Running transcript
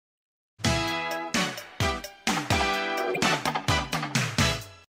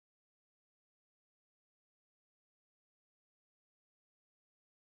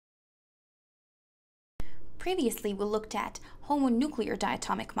Previously, we looked at homonuclear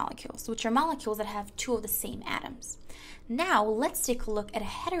diatomic molecules, which are molecules that have two of the same atoms. Now, let's take a look at a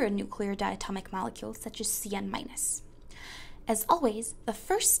heteronuclear diatomic molecule such as Cn-. As always, the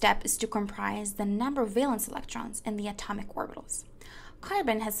first step is to comprise the number of valence electrons in the atomic orbitals.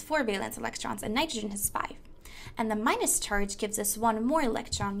 Carbon has 4 valence electrons and nitrogen has 5. And the minus charge gives us 1 more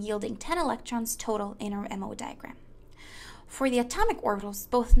electron, yielding 10 electrons total in our MO diagram. For the atomic orbitals,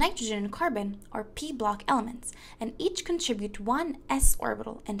 both nitrogen and carbon are p-block elements, and each contribute 1 s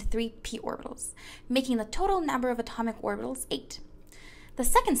orbital and 3 p orbitals, making the total number of atomic orbitals 8. The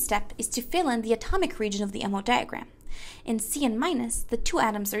second step is to fill in the atomic region of the MO diagram. In Cn-, the two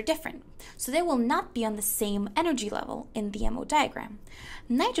atoms are different, so they will not be on the same energy level in the MO diagram.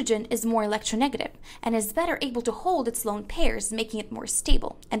 Nitrogen is more electronegative and is better able to hold its lone pairs, making it more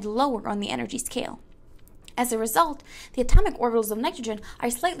stable and lower on the energy scale. As a result, the atomic orbitals of nitrogen are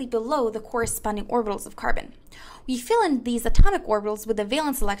slightly below the corresponding orbitals of carbon. We fill in these atomic orbitals with the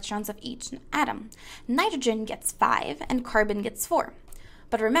valence electrons of each atom. Nitrogen gets 5 and carbon gets 4.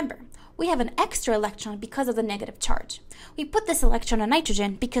 But remember, we have an extra electron because of the negative charge. We put this electron on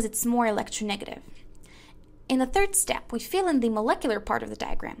nitrogen because it's more electronegative. In the third step, we fill in the molecular part of the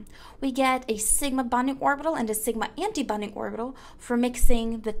diagram. We get a sigma bonding orbital and a sigma antibonding orbital for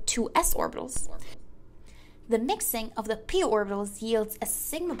mixing the two s orbitals. The mixing of the p orbitals yields a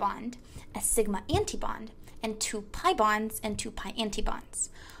sigma bond, a sigma antibond, and 2 pi bonds and 2 pi antibonds.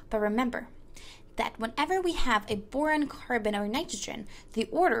 But remember that whenever we have a boron, carbon, or nitrogen, the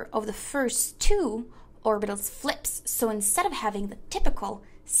order of the first 2 orbitals flips. So instead of having the typical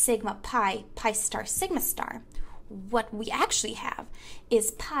sigma pi, pi star, sigma star, what we actually have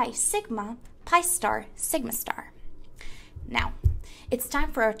is pi sigma, pi star, sigma star. Now, it's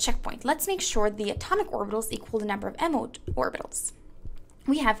time for our checkpoint. Let's make sure the atomic orbitals equal the number of MO orbitals.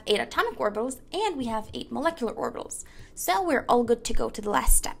 We have 8 atomic orbitals and we have 8 molecular orbitals. So we're all good to go to the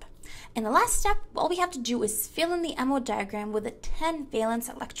last step. In the last step, all we have to do is fill in the MO diagram with the 10 valence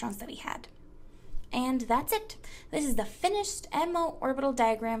electrons that we had. And that's it. This is the finished MO orbital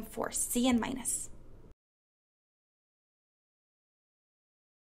diagram for Cn-.